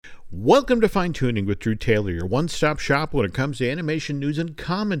Welcome to Fine Tuning with Drew Taylor, your one-stop shop when it comes to animation news and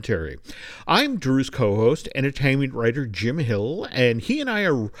commentary. I'm Drew's co-host, entertainment writer Jim Hill, and he and I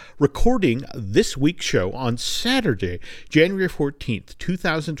are recording this week's show on Saturday, January 14th,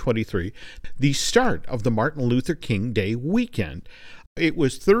 2023, the start of the Martin Luther King Day weekend. It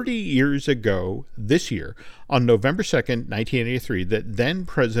was 30 years ago this year, on November 2nd, 1983, that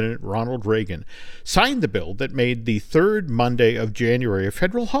then-President Ronald Reagan signed the bill that made the third Monday of January a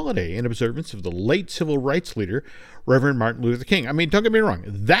federal holiday in observance of the late civil rights leader, Reverend Martin Luther King. I mean, don't get me wrong,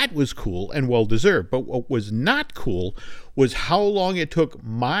 that was cool and well-deserved, but what was not cool was how long it took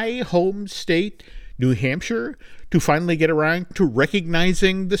my home state, New Hampshire, to finally get around to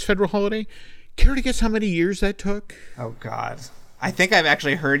recognizing this federal holiday. Care to guess how many years that took? Oh, God. I think I've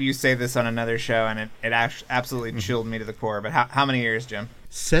actually heard you say this on another show, and it absolutely chilled me to the core. But how many years, Jim?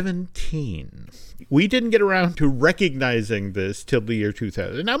 17. We didn't get around to recognizing this till the year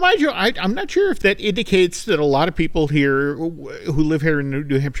 2000. Now, mind you, I'm not sure if that indicates that a lot of people here who live here in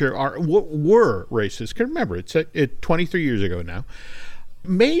New Hampshire were racist. Because remember, it's 23 years ago now.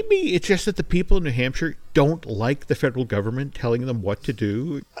 Maybe it's just that the people in New Hampshire don't like the federal government telling them what to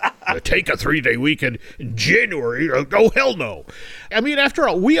do. Take a 3-day weekend in January. Oh, hell no. I mean, after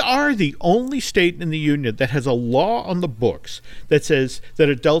all, we are the only state in the union that has a law on the books that says that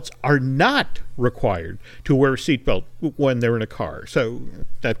adults are not required to wear a seatbelt when they're in a car. So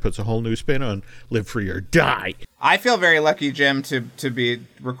that puts a whole new spin on live free or die. I feel very lucky, Jim, to be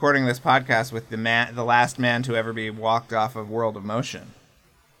recording this podcast with the last man to ever be walked off of World of Motion.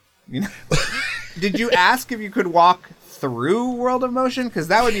 You know, did you ask if you could walk through World of Motion? Because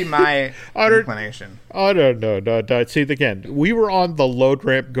that would be my inclination. Oh, no. See, again, we were on the load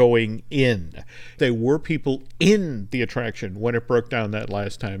ramp going in. There were people in the attraction when it broke down that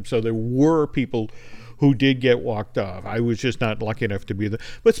last time. So there were people who did get walked off. I was just not lucky enough to be there.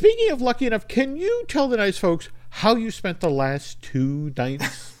 But speaking of lucky enough, can you tell the nice folks how you spent the last 2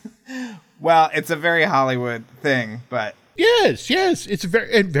 nights? Well, it's a very Hollywood thing, but... Yes, it's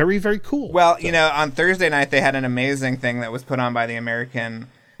very, very cool. Well, you know, on Thursday night, they had an amazing thing that was put on by the American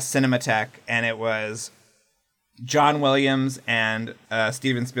Cinematheque, and it was John Williams and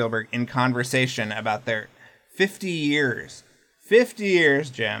Steven Spielberg in conversation about their 50 years,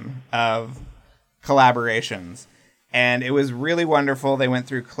 Jim, of collaborations. And it was really wonderful. They went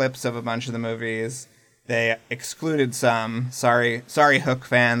through clips of a bunch of the movies. They excluded some. Sorry, Hook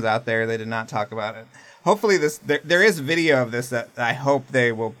fans out there. They did not talk about it. Hopefully there is video of this that I hope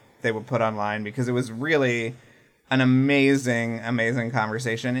they will put online, because it was really an amazing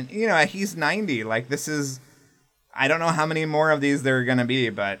conversation. And, you know, he's 90. Like, this is, I don't know how many more of these there are going to be,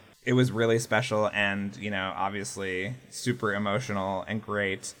 but it was really special and, you know, obviously super emotional and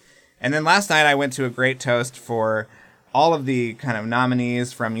great. And then last night I went to a great toast for all of the kind of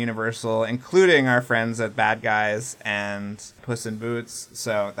nominees from Universal, including our friends at Bad Guys and Puss in Boots.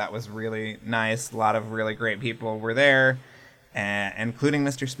 So that was really nice. A lot of really great people were there, including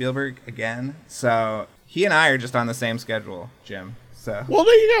Mr. Spielberg again. So he and I are just on the same schedule, Jim. So well,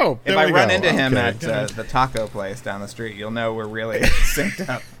 there you go. If I run into him at the taco place down the street, you'll know we're really synced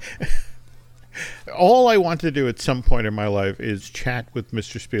up. All I want to do at some point in my life is chat with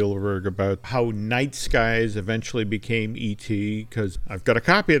Mr. Spielberg about how Night Skies eventually became E.T., because I've got a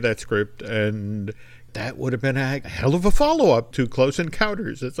copy of that script, and that would have been a hell of a follow-up to Close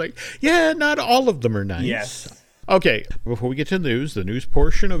Encounters. It's like, yeah, not all of them are nice. Yes. Okay, before we get to the news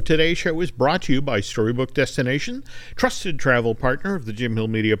portion of today's show is brought to you by Storybook Destination, trusted travel partner of the Jim Hill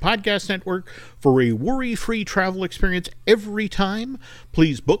Media Podcast Network. For a worry-free travel experience every time,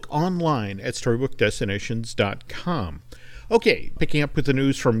 please book online at StorybookDestinations.com. Okay, picking up with the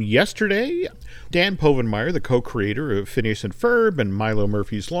news from yesterday, Dan Povenmire, the co-creator of Phineas and Ferb and Milo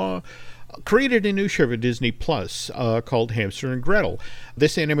Murphy's Law, created a new show for Disney Plus called Hamster and Gretel.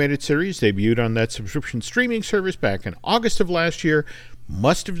 This animated series debuted on that subscription streaming service back in August of last year.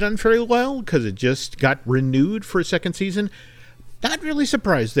 Must have done fairly well because it just got renewed for a second season. Not really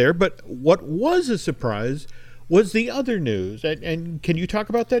surprised there, but what was a surprise was the other news. And can you talk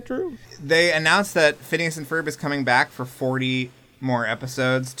about that, Drew? They announced that Phineas and Ferb is coming back for 40 more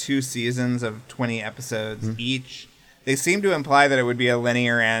episodes, 2 seasons of 20 episodes each. They seem to imply that it would be a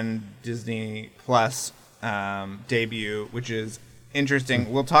linear and Disney Plus debut, which is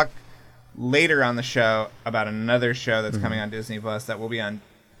interesting. We'll talk later on the show about another show that's coming on Disney Plus that will be on,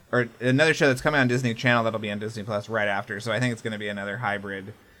 or another show that's coming on Disney Channel that'll be on Disney Plus right after. So I think it's going to be another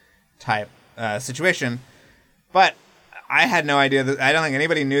hybrid type situation. But I had no idea that, I don't think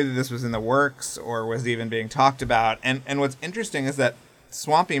anybody knew that this was in the works or was even being talked about. And what's interesting is that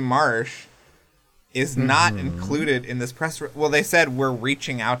Swampy Marsh is not included in this press. Well, they said we're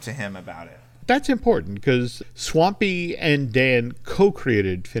reaching out to him about it. That's important because Swampy and Dan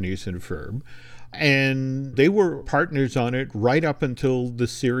co-created Phineas and Ferb, and they were partners on it right up until the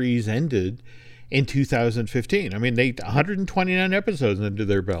series ended in 2015. I mean, they 129 episodes under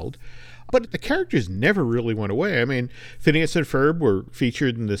their belt. But the characters never really went away. I mean, Phineas and Ferb were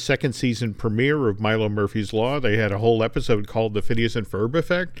featured in the second season premiere of Milo Murphy's Law. They had a whole episode called The Phineas and Ferb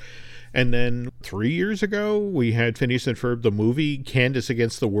Effect. And then 3 years ago, we had Phineas and Ferb, the movie, Candace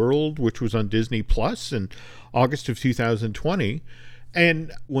Against the World, which was on Disney Plus in August of 2020.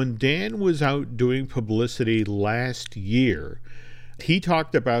 And when Dan was out doing publicity last year, he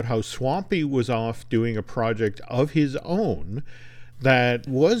talked about how Swampy was off doing a project of his own that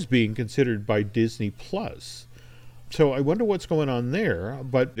was being considered by Disney Plus. So I wonder what's going on there.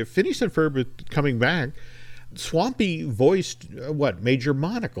 But if Phineas and Ferb is coming back, Swampy voiced, Major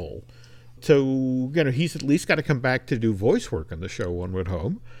Monocle. So, he's at least got to come back to do voice work on the show, one would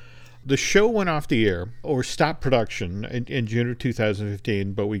hope. The show went off the air, or stopped production, in June of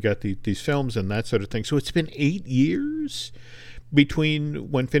 2015, but we got these films and that sort of thing. So it's been 8 years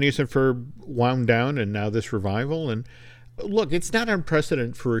between when Phineas and Ferb wound down and now this revival. And look, it's not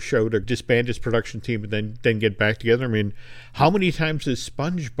unprecedented for a show to disband its production team and then get back together. I mean, how many times has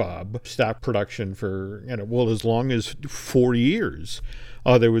SpongeBob stopped production for, as long as 4 years?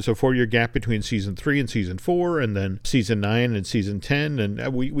 There was a 4-year gap between season 3 and season 4, and then season 9 and season 10.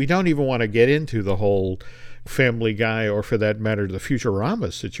 And we don't even want to get into the whole Family Guy, or for that matter, the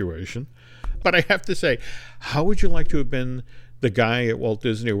Futurama situation. But I have to say, how would you like to have been the guy at Walt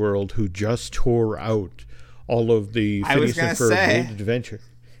Disney World who just tore out all of the Phineas and Ferb World Adventure?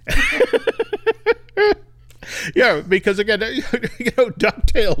 Yeah, because again,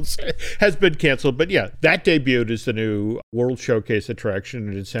 DuckTales has been canceled. But yeah, that debuted as the new World Showcase attraction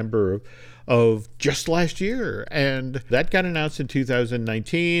in December of just last year. And that got announced in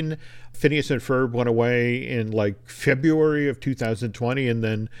 2019. Phineas and Ferb went away in February of 2020. And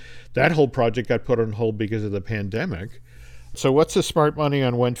then that whole project got put on hold because of the pandemic. So what's the smart money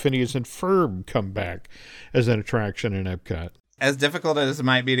on when Phineas and Ferb come back as an attraction in Epcot? As difficult as it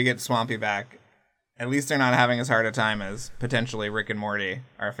might be to get Swampy back, at least they're not having as hard a time as potentially Rick and Morty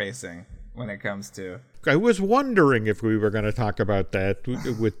are facing when it comes to... I was wondering if we were going to talk about that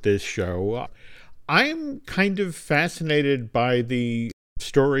with this show. I'm kind of fascinated by the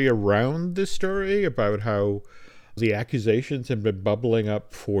story around this story, about how the accusations have been bubbling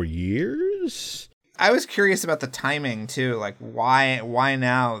up for years. I was curious about the timing, too. Why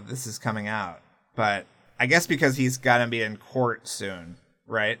now this is coming out? But I guess because he's got to be in court soon,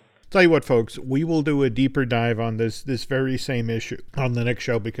 right? Tell you what, folks, we will do a deeper dive on this very same issue on the next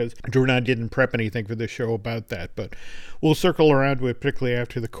show, because Drew and I didn't prep anything for this show about that, but we'll circle around to it, particularly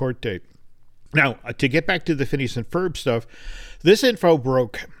after the court date. Now, to get back to the Phineas and Ferb stuff, this info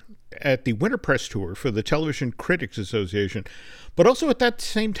broke at the Winter Press Tour for the Television Critics Association, but also at that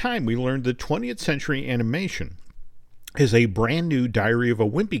same time, we learned that 20th Century Animation is a brand new Diary of a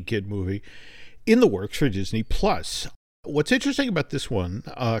Wimpy Kid movie in the works for Disney Plus. What's interesting about this one,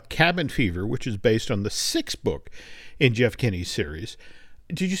 Cabin Fever, which is based on the 6th book in Jeff Kinney's series,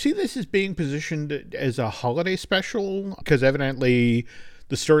 did you see this as being positioned as a holiday special? Because evidently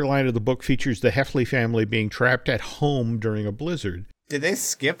the storyline of the book features the Heffley family being trapped at home during a blizzard. Did they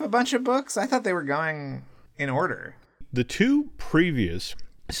skip a bunch of books? I thought they were going in order. The two previous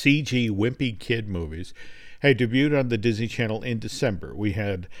CG Wimpy Kid movies had debuted on the Disney Channel in December. We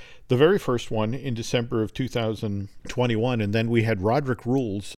had the very first one in December of 2021, and then we had Roderick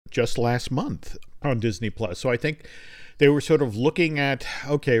Rules just last month on Disney Plus. So I think they were sort of looking at,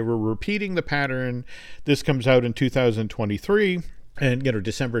 okay, we're repeating the pattern. This comes out in 2023, and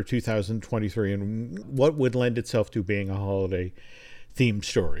December of 2023, and what would lend itself to being a holiday themed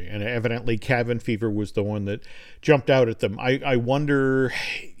story. And evidently Cabin Fever was the one that jumped out at them. I wonder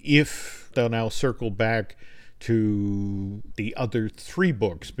if they'll now circle back to the other 3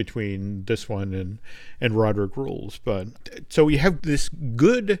 books between this one and Roderick Rules. But so we have this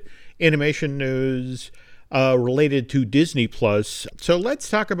good animation news related to Disney Plus. So let's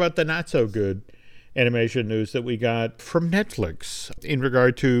talk about the not so good animation news that we got from Netflix in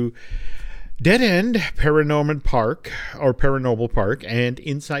regard to Dead End, Paranormal Park, and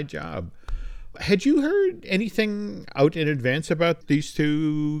Inside Job. Had you heard anything out in advance about these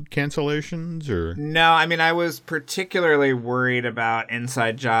 2 cancellations? Or no, I mean, I was particularly worried about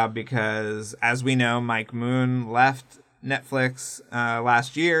Inside Job because, as we know, Mike Moon left Netflix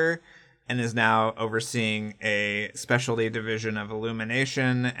last year and is now overseeing a specialty division of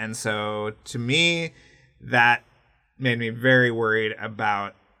Illumination. And so, to me, that made me very worried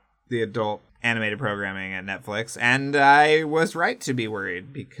about the adult animated programming at Netflix, and I was right to be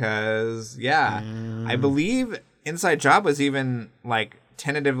worried because, I believe Inside Job was even like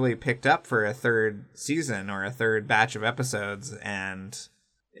tentatively picked up for a third season or a third batch of episodes, and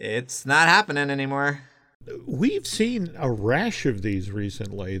it's not happening anymore. We've seen a rash of these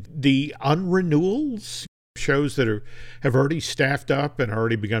recently. The unrenewals, shows that have already staffed up and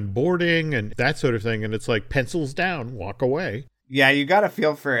already begun boarding and that sort of thing, and it's like pencils down, walk away. Yeah, you got to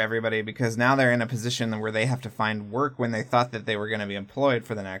feel for everybody because now they're in a position where they have to find work when they thought that they were going to be employed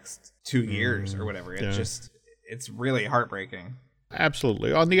for the next 2 years or whatever. It's really heartbreaking.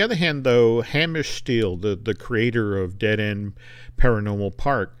 Absolutely. On the other hand, though, Hamish Steele, the creator of Dead End Paranormal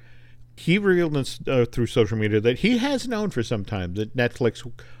Park, he revealed through social media that he has known for some time that Netflix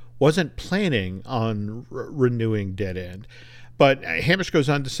wasn't planning on renewing Dead End. But Hamish goes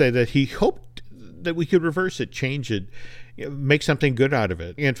on to say that he hoped that we could reverse it, change it, make something good out of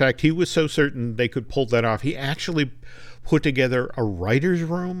it. In fact, he was so certain they could pull that off, he actually put together a writer's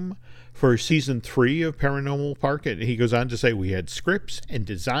room for season 3 of Paranormal Park. And he goes on to say, we had scripts and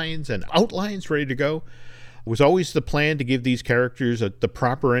designs and outlines ready to go. It was always the plan to give these characters the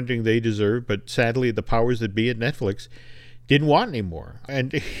proper ending they deserve, but sadly the powers that be at Netflix didn't want any more.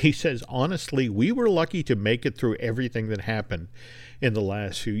 And he says, honestly, we were lucky to make it through everything that happened in the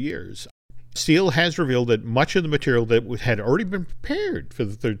last few years. Steele has revealed that much of the material that had already been prepared for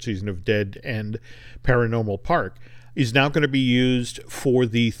the third season of Dead End Paranormal Park is now going to be used for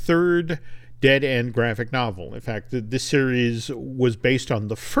the third Dead End graphic novel. In fact, this series was based on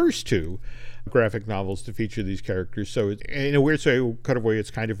the first 2 graphic novels to feature these characters. So in a weird kind of way,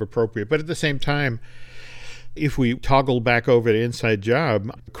 it's kind of appropriate. But at the same time, if we toggle back over to Inside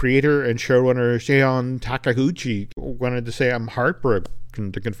Job, creator and showrunner Shion Takeuchi wanted to say, I'm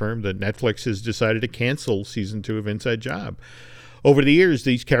heartbroken to confirm that Netflix has decided to cancel season 2 of Inside Job. Over the years,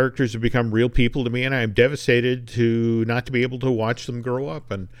 these characters have become real people to me, and I am devastated not to be able to watch them grow up.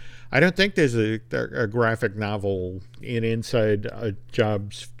 And I don't think there's a graphic novel in Inside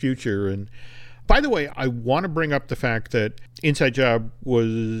Job's future. And by the way, I want to bring up the fact that Inside Job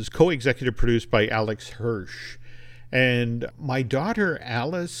was co-executive produced by Alex Hirsch. And my daughter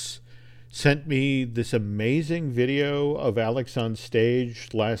Alice sent me this amazing video of Alex on stage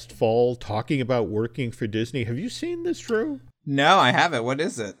last fall talking about working for Disney. Have you seen this, Drew? No, I haven't. What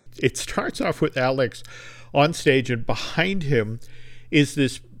is it? It starts off with Alex on stage, and behind him is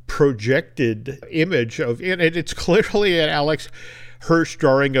this projected image of, and it's clearly an Alex Hirsch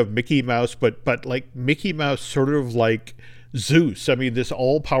drawing of Mickey Mouse, but like Mickey Mouse sort of like Zeus. I mean, this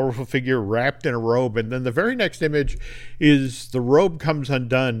all-powerful figure wrapped in a robe, and then the very next image is the robe comes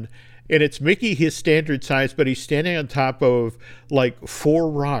undone, and it's Mickey his standard size, but he's standing on top of like 4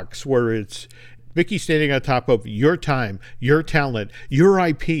 rocks where it's Mickey standing on top of your time, your talent, your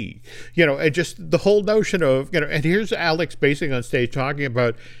IP, and just the whole notion of, and here's Alex basing on stage talking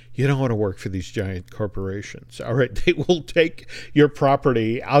about, you don't want to work for these giant corporations. All right. They will take your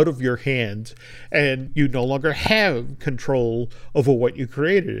property out of your hands and you no longer have control over what you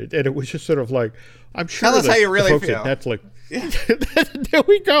created. And it was just sort of like, I'm sure tell us how you really folks feel. At Netflix. There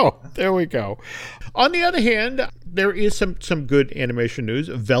we go. On the other hand, there is some good animation news.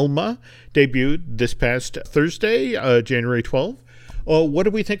 Velma debuted this past Thursday, January 12th. What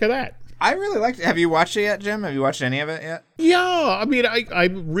do we think of that? I really liked it. Have you watched it yet, Jim? Have you watched any of it yet? Yeah, I mean,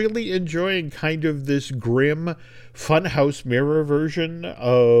 I'm really enjoying kind of this grim Funhouse mirror version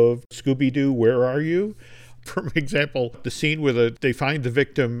of Scooby-Doo, Where Are You? For example, the scene where they find the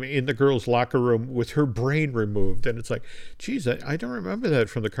victim in the girl's locker room with her brain removed. And it's like, geez, I don't remember that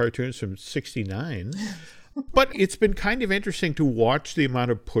from the cartoons from 1969. But it's been kind of interesting to watch the amount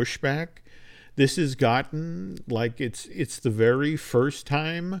of pushback this has gotten. Like, it's the very first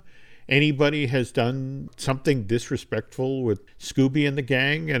time anybody has done something disrespectful with Scooby and the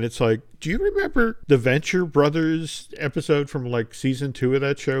gang. And it's like, do you remember the Venture Brothers episode from like season 2 of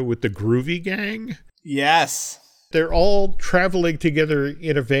that show with the Groovy Gang? Yes. They're all traveling together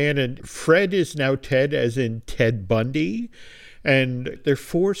in a van, and Fred is now Ted, as in Ted Bundy. And they're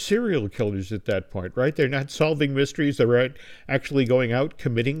 4 serial killers at that point, right? They're not solving mysteries. They're actually going out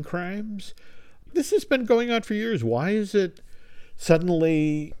committing crimes. This has been going on for years. Why is it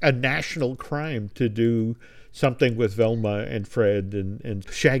suddenly a national crime to do something with Velma and Fred and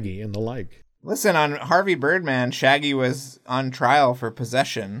Shaggy and the like? Listen, on Harvey Birdman, Shaggy was on trial for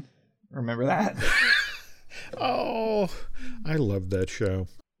possession. Remember that? Oh, I love that show.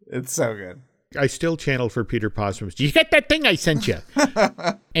 It's so good. I still channel for Peter Possums. Did you get that thing I sent you?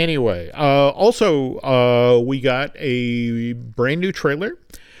 Anyway, also, we got a brand new trailer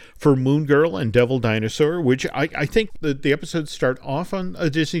for Moon Girl and Devil Dinosaur, which I think the episodes start off on a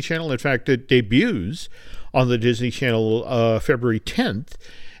Disney Channel. In fact, it debuts on the Disney Channel February 10th.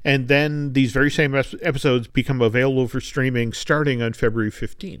 And then these very same episodes become available for streaming starting on February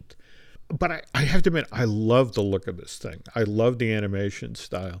 15th. But I have to admit, I love the look of this thing. I love the animation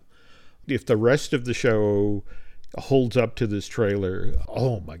style. If the rest of the show holds up to this trailer,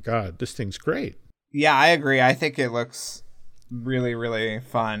 oh my God, this thing's great. Yeah, I agree. I think it looks really, really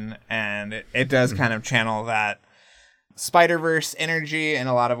fun, and it does kind of channel that Spider-Verse energy in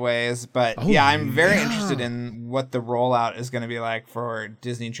a lot of ways. But I'm very interested in what the rollout is going to be like for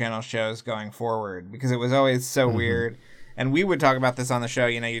Disney Channel shows going forward, because it was always so weird. And we would talk about this on the show.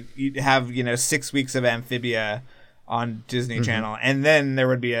 You'd have 6 weeks of Amphibia on Disney Channel, and then there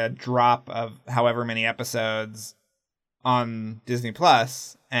would be a drop of however many episodes on Disney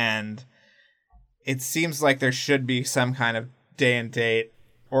Plus, and it seems like there should be some kind of day and date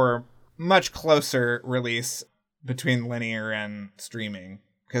or much closer release between linear and streaming,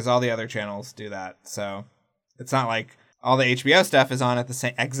 because all the other channels do that. So it's not like all the HBO stuff is on at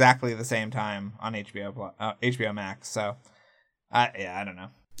exactly the same time on HBO Max. So I don't know.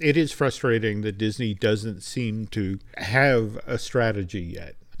 It is frustrating that Disney doesn't seem to have a strategy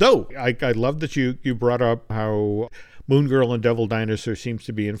yet. Though I love that you brought up how Moon Girl and Devil Dinosaur seems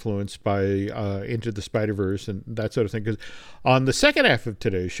to be influenced by Into the Spider-Verse and that sort of thing. Because on the second half of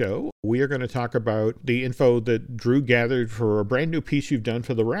today's show, we are going to talk about the info that Drew gathered for a brand new piece you've done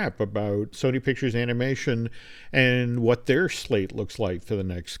for The Wrap about Sony Pictures Animation and what their slate looks like for the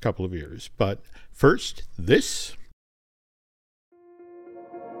next couple of years. But first, this.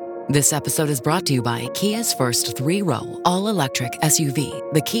 This episode is brought to you by Kia's first 3-row, all-electric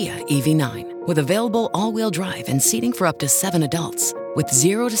SUV, the Kia EV9, with available all-wheel drive and seating for up to 7 adults, with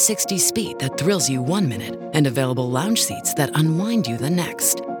 0 to 60 speed that thrills you 1 minute, and available lounge seats that unwind you the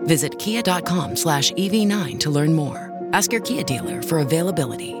next. Visit kia.com/EV9 to learn more. Ask your Kia dealer for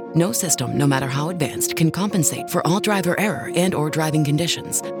availability. No system, no matter how advanced, can compensate for all driver error and or driving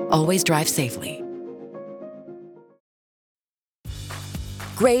conditions. Always drive safely.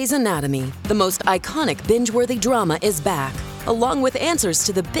 Grey's Anatomy, the most iconic binge-worthy drama, is back, along with answers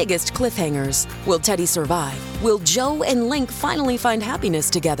to the biggest cliffhangers. Will Teddy survive? Will Joe and Link finally find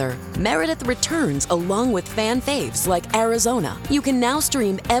happiness together? Meredith returns along with fan faves like Arizona. You can now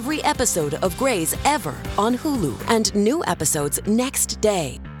stream every episode of Grey's ever on Hulu, and new episodes next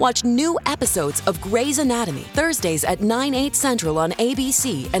day. Watch new episodes of Grey's Anatomy Thursdays at 9/8 Central on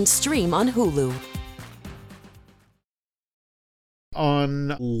ABC and stream on Hulu.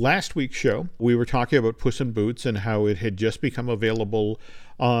 On last week's show, we were talking about Puss in Boots and how it had just become available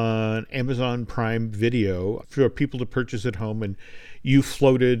on Amazon Prime Video for people to purchase at home. And you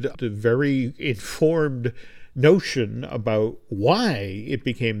floated a very informed notion about why it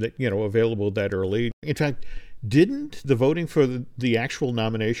became available that early. In fact, didn't the voting for the actual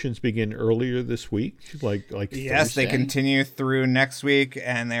nominations begin earlier this week? Yes, Thursday? they continue through next week,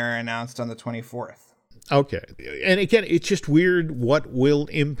 and they're announced on the 24th. Okay. And again, it's just weird what will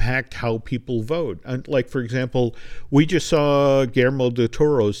impact how people vote. Like, for example, we just saw Guillermo del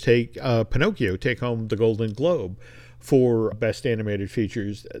Toro's Pinocchio take home the Golden Globe for Best Animated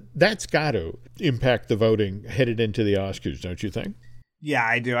Features. That's got to impact the voting headed into the Oscars, don't you think? Yeah,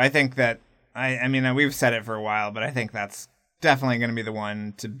 I do. I think that, I mean, we've said it for a while, but I think that's definitely going to be the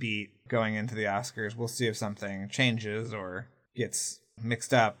one to beat going into the Oscars. We'll see if something changes or gets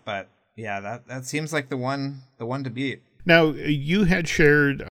mixed up, but yeah, that seems like the one to beat. Now, you had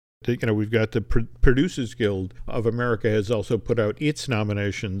shared, we've got the Producers Guild of America has also put out its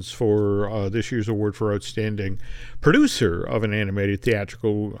nominations for this year's award for Outstanding Producer of an Animated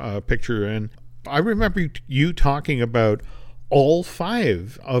Theatrical Picture. And I remember you talking about all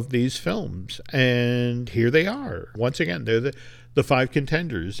 5 of these films, and here they are. Once again, they're the 5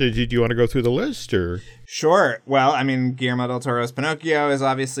 contenders. Did you want to go through the list, or? Sure. Well, I mean, Guillermo del Toro's Pinocchio is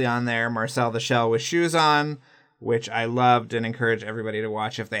obviously on there. Marcel the Shell with Shoes On, which I loved and encourage everybody to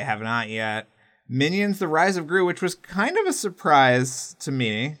watch if they have not yet. Minions: The Rise of Gru, which was kind of a surprise to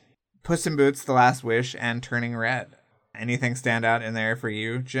me. Puss in Boots: The Last Wish, and Turning Red. Anything stand out in there for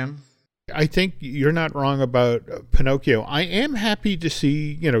you, Jim? I think you're not wrong about Pinocchio. I am happy to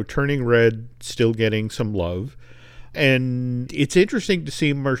see, Turning Red still getting some love. And it's interesting to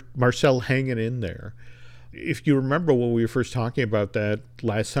see Marcel hanging in there. If you remember when we were first talking about that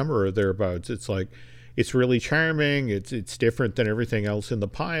last summer or thereabouts, it's like, it's really charming. It's different than everything else in the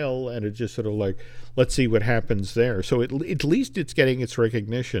pile. And it's just sort of like, let's see what happens there. So at least it's getting its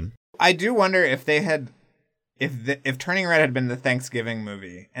recognition. I do wonder if they had, if Turning Red had been the Thanksgiving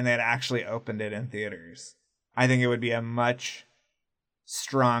movie and they had actually opened it in theaters, I think it would be a much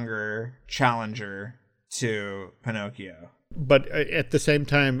stronger challenger to Pinocchio. But at the same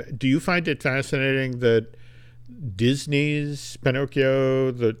time, do you find it fascinating that Disney's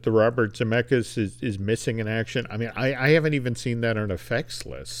Pinocchio, the Robert Zemeckis, is missing in action? I mean, I haven't even seen that on effects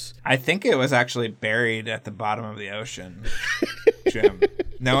lists. I think it was actually buried at the bottom of the ocean, Jim.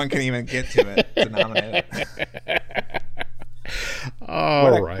 No one can even get to it to nominate it.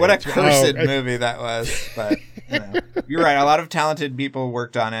 What a cursed movie that was. But you're right. A lot of talented people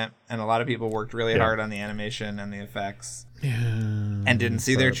worked on it, and a lot of people worked really hard on the animation and the effects. Yeah, and didn't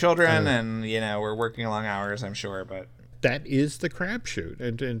see their children, and were working long hours, I'm sure. But that is the crapshoot.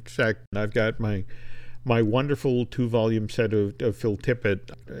 And in fact, I've got my wonderful 2-volume set of Phil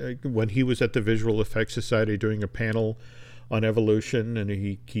Tippett when he was at the Visual Effects Society doing a panel on evolution, and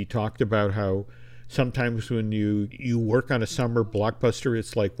he talked about how sometimes when you work on a summer blockbuster,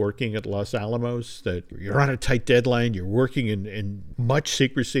 it's like working at Los Alamos, that you're on a tight deadline, you're working in much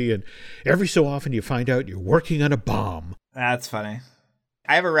secrecy, and every so often you find out you're working on a bomb. That's funny.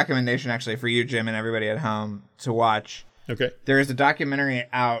 I have a recommendation actually for you, Jim, and everybody at home to watch. Okay. There is a documentary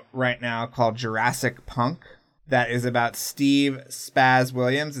out right now called Jurassic Punk that is about Steve Spaz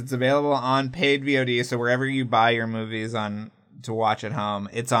Williams. It's available on paid VOD, so wherever you buy your movies on to watch at home,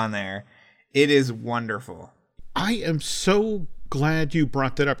 it's on there. It is wonderful. I am so glad you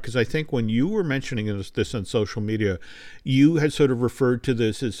brought that up, because I think when you were mentioning this on social media, you had sort of referred to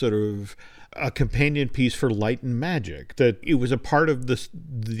this as sort of a companion piece for Light and Magic, that it was a part of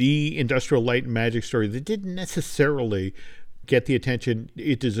the industrial Light and Magic story that didn't necessarily get the attention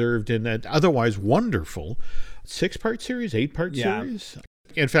it deserved in that otherwise wonderful 6-part series, 8-part series.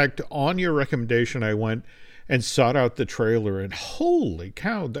 In fact, on your recommendation, I went and sought out the trailer, and holy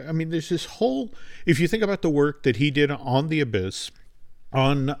cow, I mean, there's this whole, if you think about the work that he did on The Abyss,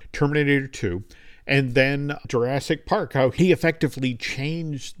 on Terminator 2, and then Jurassic Park, how he effectively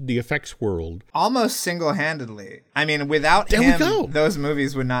changed the effects world. Almost single-handedly. I mean, without him, those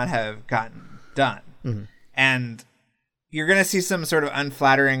movies would not have gotten done. Mm-hmm. And you're going to see some sort of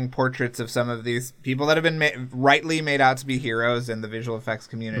unflattering portraits of some of these people that have been rightly made out to be heroes in the visual effects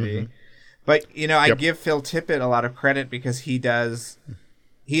community. Mm-hmm. But, I give Phil Tippett a lot of credit because he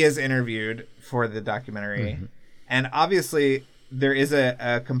is interviewed for the documentary. Mm-hmm. And obviously there is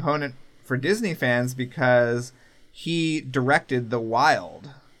a component for Disney fans because he directed The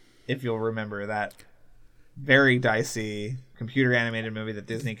Wild, if you'll remember that very dicey computer animated movie that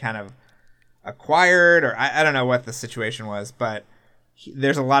Disney kind of acquired, or I don't know what the situation was, but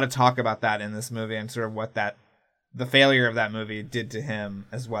there's a lot of talk about that in this movie and sort of what the failure of that movie did to him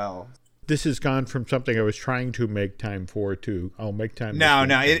as well. This has gone from something I was trying to make time for to make time. No,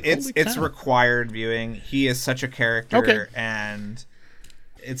 it's required viewing. He is such a character, and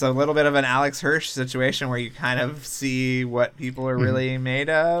it's a little bit of an Alex Hirsch situation where you kind of see what people are really made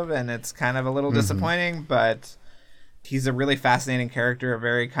of, and it's kind of a little disappointing, but he's a really fascinating character, a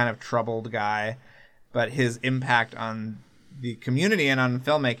very kind of troubled guy, but his impact on the community and on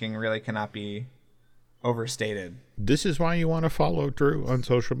filmmaking really cannot be overstated. This is why you want to follow Drew on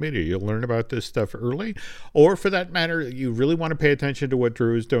social media. You'll learn about this stuff early, or for that matter, you really want to pay attention to what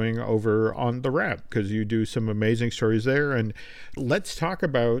Drew is doing over on The Wrap, because you do some amazing stories there. And let's talk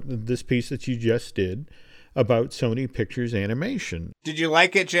about this piece that you just did about Sony Pictures Animation. Did you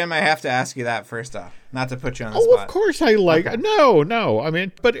like it, Jim? I have to ask you that first off, not to put you on the spot. Of course I like it. No. I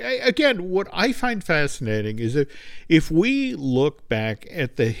mean, but again, what I find fascinating is that if we look back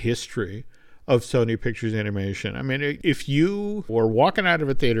at the history of Sony Pictures Animation, I mean, if you were walking out of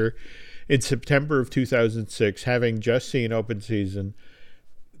a theater in September of 2006, having just seen Open Season,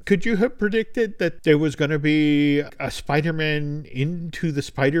 could you have predicted that there was going to be a Spider-Man Into the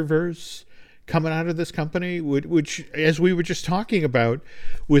Spider-Verse coming out of this company, which, as we were just talking about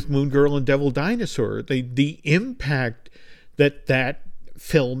with Moon Girl and Devil Dinosaur, the impact that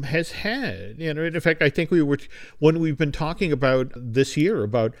film has had? In fact, I think when we've been talking about this year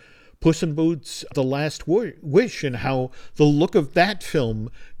about Puss in Boots: The Last Wish, and how the look of that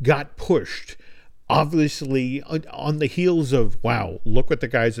film got pushed, obviously on the heels of, wow, look what the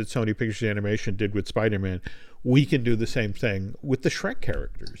guys at Sony Pictures Animation did with Spider-Man. We can do the same thing with the Shrek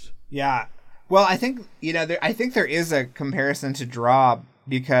characters. Yeah. Well, I think, I think there is a comparison to draw,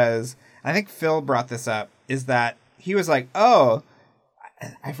 because I think Phil brought this up, is that he was like, oh,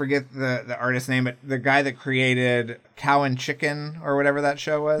 I forget the artist's name, but the guy that created Cow and Chicken or whatever that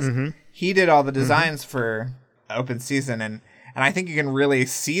show was, he did all the designs for Open Season, and I think you can really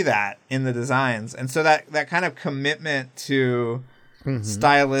see that in the designs. And so that kind of commitment to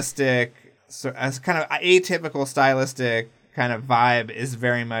stylistic, so as kind of atypical stylistic kind of vibe is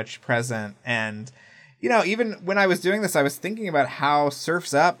very much present. And even when I was doing this, I was thinking about how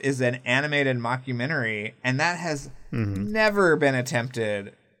Surf's Up is an animated mockumentary, and that has never been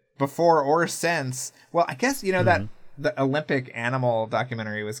attempted before or since. Well, I guess, that the Olympic animal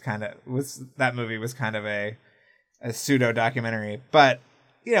documentary that movie was kind of a pseudo documentary, but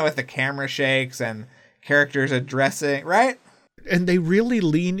with the camera shakes and characters addressing, right? And they really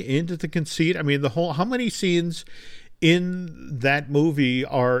lean into the conceit. I mean, how many scenes in that movie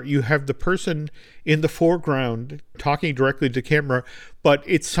you have the person in the foreground talking directly to camera, but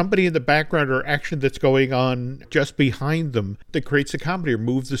it's somebody in the background or action that's going on just behind them that creates a comedy or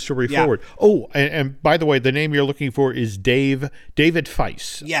moves the story forward. Oh, and by the way, the name you're looking for is David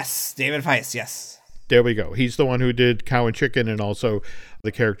Feiss. Yes, David Feiss, yes. There we go. He's the one who did Cow and Chicken and also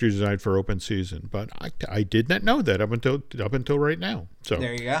the character design for Open Season. But I did not know that up until right now. So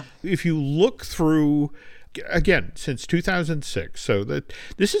there you go. If you look through, again, since 2006, so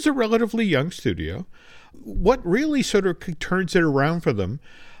this is a relatively young studio. What really sort of turns it around for them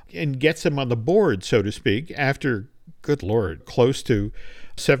and gets them on the board, so to speak, after, good Lord, close to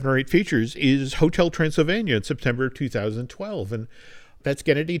 7 or 8 features is Hotel Transylvania in September of 2012. And that's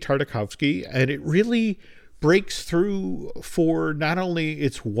Gennady Tartakovsky, and it really breaks through for not only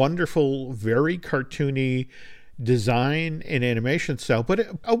its wonderful, very cartoony design and animation style, but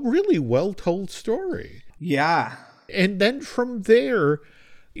a really well-told story. Yeah. And then from there,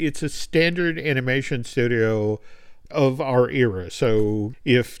 it's a standard animation studio of our era. So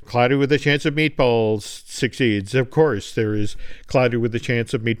if Cloudy with a Chance of Meatballs succeeds, of course, there is Cloudy with a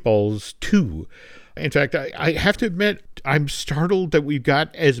Chance of Meatballs 2. In fact, I have to admit, I'm startled that we've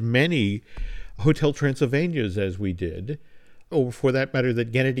got as many Hotel Transylvanias as we did, or for that matter,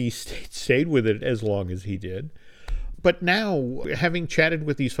 that Gennady stayed with it as long as he did. But now, having chatted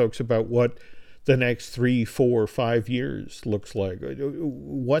with these folks about what the next 3, 4, 5 years looks like,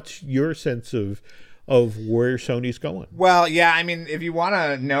 what's your sense of where Sony's going? Well, yeah, I mean, if you want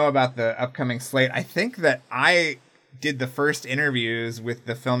to know about the upcoming slate, I think that I did the first interviews with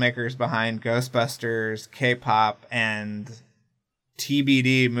the filmmakers behind Ghostbusters, K-pop, and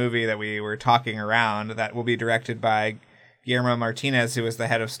TBD movie that we were talking around that will be directed by Guillermo Martinez, who was the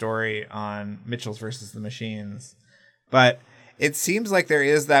head of story on Mitchells vs. the Machines. But it seems like there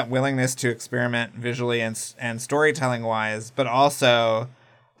is that willingness to experiment visually and storytelling wise, but also,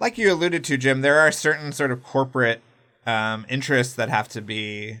 like you alluded to, Jim, there are certain sort of corporate interests that have to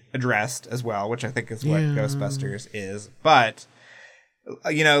be addressed as well, which I think is what Ghostbusters is. But,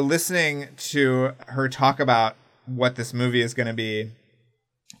 listening to her talk about what this movie is going to be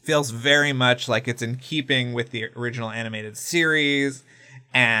feels very much like it's in keeping with the original animated series,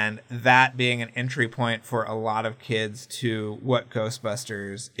 and that being an entry point for a lot of kids to what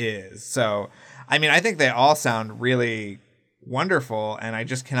Ghostbusters is. So, I mean, I think they all sound really wonderful, and I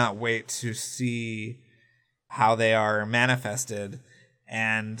just cannot wait to see how they are manifested.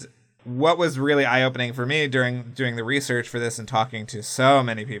 And what was really eye-opening for me during doing the research for this and talking to so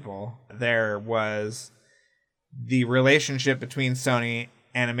many people there was the relationship between Sony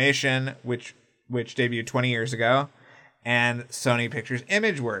Animation, which debuted 20 years ago, and Sony Pictures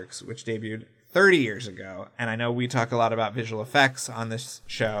Imageworks, which debuted 30 years ago. And I know we talk a lot about visual effects on this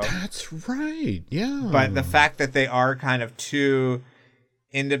show. That's right, yeah. But the fact that they are kind of two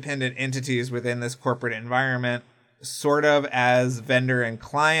independent entities within this corporate environment, sort of as vendor and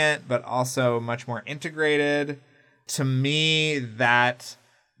client, but also much more integrated, to me, that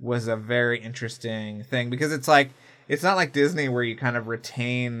was a very interesting thing, because it's not like Disney where you kind of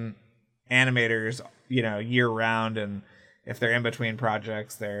retain animators, year round, and if they're in between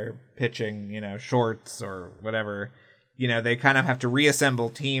projects, they're pitching, shorts or whatever. They kind of have to reassemble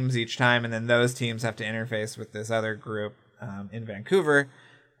teams each time, and then those teams have to interface with this other group in Vancouver.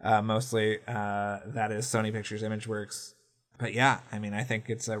 Mostly that is Sony Pictures Imageworks. But yeah, I mean, I think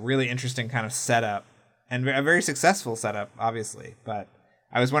it's a really interesting kind of setup, and a very successful setup, obviously. But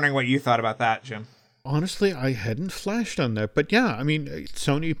I was wondering what you thought about that, Jim. Honestly, I hadn't flashed on that. But yeah, I mean,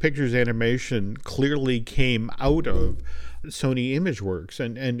 Sony Pictures Animation clearly came out of Sony Imageworks.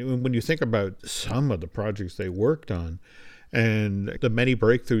 And when you think about some of the projects they worked on and the many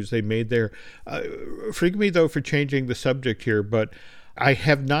breakthroughs they made there, forgive me, though, for changing the subject here, but I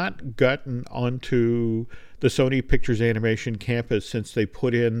have not gotten onto the Sony Pictures Animation campus since they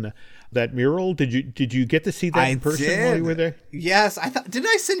put in that mural. Did you get to see that in person while you were there? Yes, didn't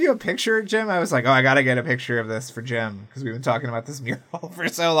I send you a picture, Jim? I was like, I gotta get a picture of this for Jim, because we've been talking about this mural for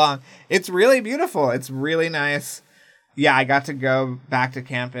so long. It's really beautiful. It's really nice. Yeah, I got to go back to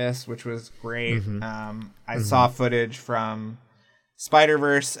campus, which was great. I saw footage from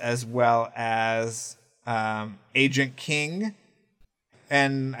Spider-Verse as well as Agent King.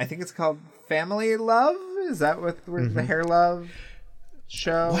 and I think it's called Family Love. Is that what the Hair Love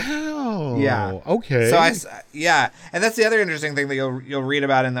show? Wow. Yeah. Okay. And that's the other interesting thing that you'll read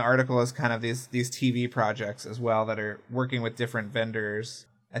about in the article is kind of these TV projects as well that are working with different vendors.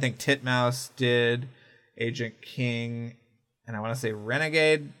 I think Titmouse did, Agent King, and I want to say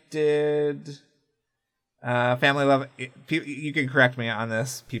Renegade did. Family Love. You can correct me on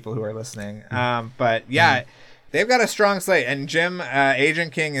this, people who are listening. But yeah. They've got a strong slate, and Jim,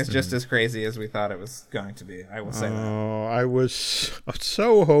 Agent King is just as crazy as we thought it was going to be. I will say that. Oh, I was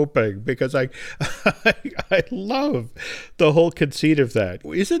so hoping, because I love the whole conceit of that.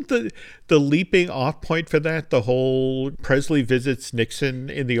 Isn't the leaping off point for that the whole Presley visits Nixon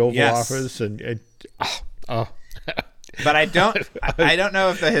in the Oval Office and But I don't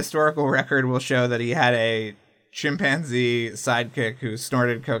know if the historical record will show that he had a chimpanzee sidekick who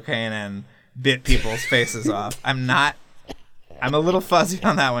snorted cocaine and bit people's faces off. I'm a little fuzzy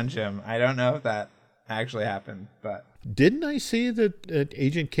on that one, Jim. I don't know if that actually happened, but didn't I see that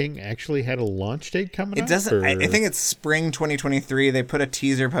Agent King actually had a launch date coming up? It doesn't. I think it's spring 2023. They put a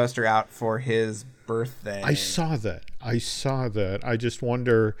teaser poster out for his birthday. I saw that. I just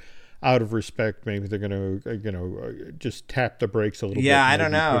wonder, out of respect, maybe they're going to, just tap the brakes a little bit. Yeah, I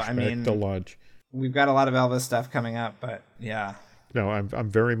don't know. I mean, the launch. We've got a lot of Elvis stuff coming up, but yeah. No, I'm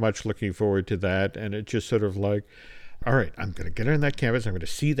very much looking forward to that, and it just sort of like, all right, I'm going to get on that campus, I'm going to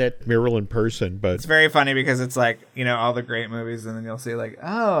see that mural in person. But it's very funny because it's like, all the great movies, and then you'll see like,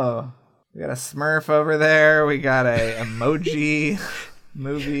 oh, we got a Smurf over there, we got a emoji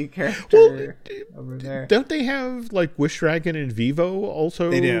movie character over there. Don't they have like Wish Dragon and Vivo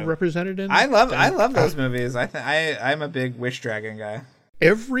also represented in? I love those movies. I'm a big Wish Dragon guy.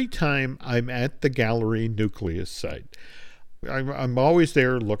 Every time I'm at the Gallery Nucleus site, I'm always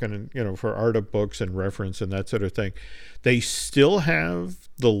there looking, for art of books and reference and that sort of thing. They still have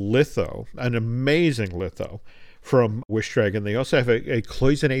the litho, an amazing litho from Wish Dragon. They also have a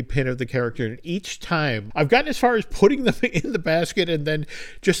cloisonné pin of the character. And each time I've gotten as far as putting them in the basket and then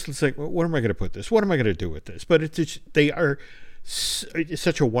just it's like, what am I going to put this? What am I going to do with this? But they are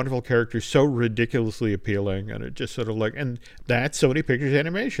such a wonderful character, so ridiculously appealing, and it just sort of like, and that's Sony Pictures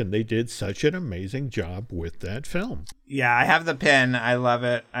Animation. They did such an amazing job with that film. Yeah, I have the pin. I love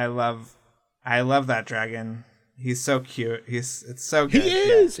it. I love that dragon. He's so cute. It's so good.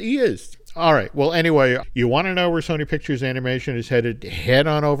 He is. All right. Well, anyway, you want to know where Sony Pictures Animation is headed, head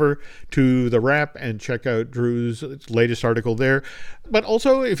on over to The Wrap and check out Drew's latest article there. But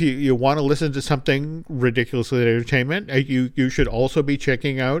also, if you want to listen to something ridiculously entertainment, you should also be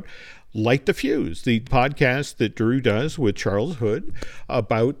checking out Light the Fuse, the podcast that Drew does with Charles Hood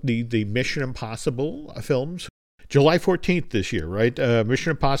about the Mission Impossible films. July 14th this year, right?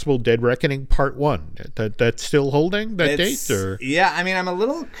 Mission Impossible Dead Reckoning Part 1. That's still holding that date? Or? Yeah, I mean, I'm a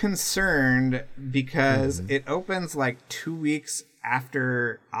little concerned because it opens like 2 weeks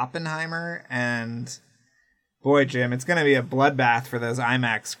after Oppenheimer, and boy, Jim, it's going to be a bloodbath for those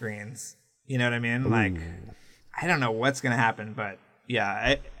IMAX screens. You know what I mean? Ooh. Like, I don't know what's going to happen, but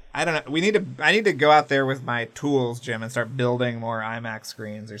yeah, I don't know. I need to go out there with my tools, Jim, and start building more IMAX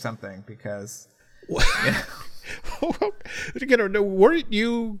screens or something because... Weren't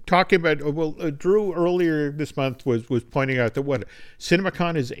you talking about? Well, Drew earlier this month was pointing out that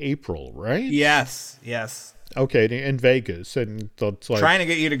CinemaCon is April, right? Yes. Okay, in Vegas, and that's like trying to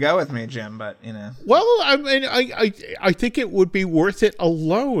get you to go with me, Jim, but Well, I mean, I think it would be worth it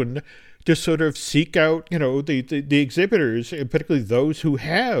alone to sort of seek out, the exhibitors, and particularly those who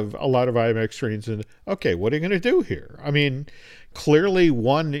have a lot of IMAX screens. And okay, what are you going to do here? I mean, clearly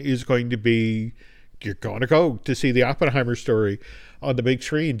one is going to be. You're going to go to see the Oppenheimer story on the big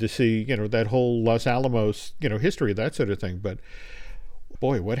screen to see, that whole Los Alamos, history, that sort of thing. But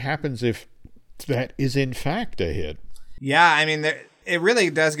boy, what happens if that is in fact a hit? Yeah, I mean, it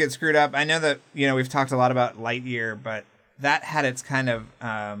really does get screwed up. I know that, we've talked a lot about Lightyear, but that had its kind of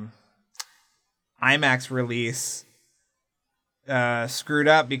IMAX release screwed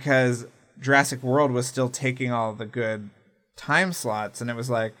up because Jurassic World was still taking all the good time slots. And it was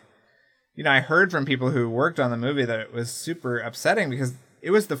like, I heard from people who worked on the movie that it was super upsetting because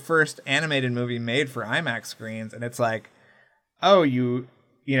it was the first animated movie made for IMAX screens. And it's like, oh,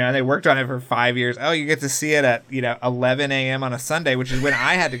 they worked on it for 5 years. Oh, you get to see it at, 11 a.m. on a Sunday, which is when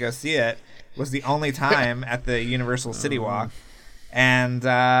I had to go see it, was the only time at the Universal City Walk. And,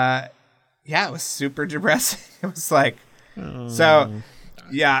 it was super depressing. It was like, so...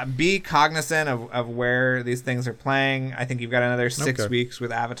 Yeah, be cognizant of where these things are playing. I think you've got another 6 weeks with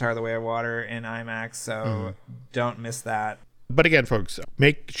Avatar: The Way of Water in IMAX, so don't miss that. But again, folks,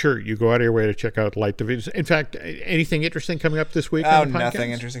 make sure you go out of your way to check out Light the Videos. In fact, anything interesting coming up this week? Oh, on the podcast?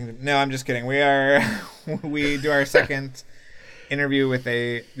 nothing interesting. No, I'm just kidding. We do our second interview with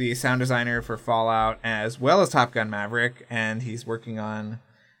the sound designer for Fallout as well as Top Gun Maverick, and he's working on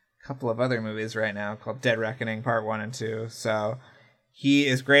a couple of other movies right now called Dead Reckoning Part 1 and 2. So he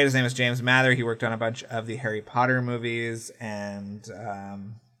is great. His name is James Mather. He worked on a bunch of the Harry Potter movies and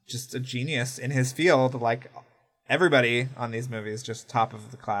just a genius in his field, like everybody on these movies, just top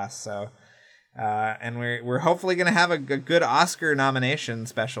of the class. So, and we're hopefully going to have a good Oscar nomination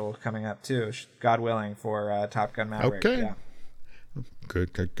special coming up too, God willing, for Top Gun Maverick. Okay. Yeah.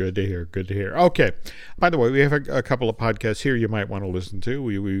 Good to hear. Good to hear. Okay. By the way, we have a couple of podcasts here you might want to listen to.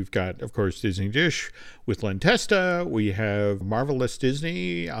 We've got, of course, Disney Dish with Len Testa. We have Marvelous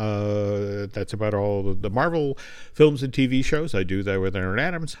Disney. That's about all the Marvel films and TV shows. I do that with Aaron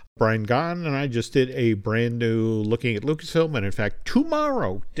Adams. Brian Gahn and I just did a brand new Looking at Lucasfilm. And in fact,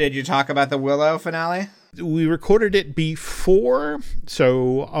 tomorrow. Did you talk about the Willow finale? We recorded it before.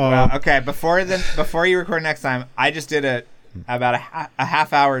 So, okay. Before you record next time, I just did about a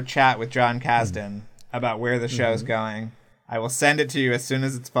half-hour chat with John Kasdan about where the show's going. I will send it to you as soon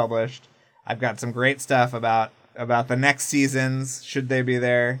as it's published. I've got some great stuff about the next seasons, should they be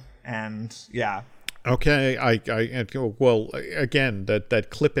there, and yeah. Okay, well, again, that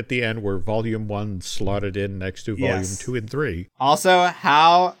clip at the end where Volume 1 slotted in next to Volume 2 and 3. Also,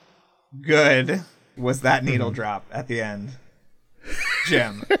 how good was that needle drop at the end?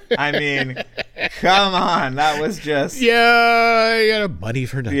 Jim, I mean, come on, that was just... Yeah, you got money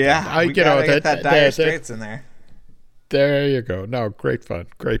for nothing. Yeah, we gotta get that Dire Straits in there. There you go. No, great fun.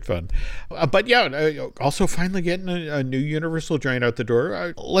 But yeah, also finally getting a new Universal Giant out the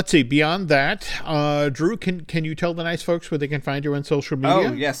door. Let's see, beyond that, Drew, can you tell the nice folks where they can find you on social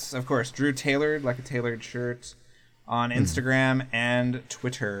media? Oh, yes, of course. Drew Tailored, like a tailored shirt, on Instagram and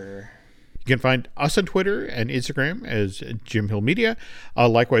Twitter. You can find us on Twitter and Instagram as Jim Hill Media.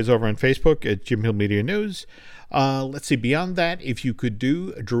 Likewise over on Facebook at Jim Hill Media News. Let's see, beyond that, if you could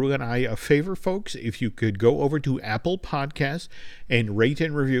do Drew and I a favor, folks, if you could go over to Apple Podcasts and rate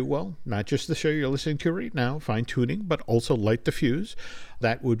and review, well, not just the show you're listening to right now, Fine Tuning, but also Light the Fuse.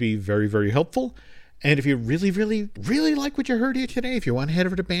 That would be very, very helpful. And if you really, really, really like what you heard here today, if you want to head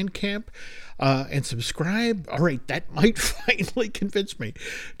over to Bandcamp and subscribe, all right, that might finally convince me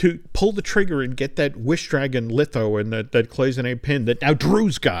to pull the trigger and get that Wish Dragon litho and that Clayson pin that now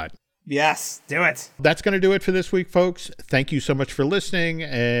Drew's got. Yes, do it. That's going to do it for this week, folks. Thank you so much for listening,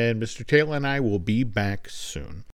 and Mr. Taylor and I will be back soon.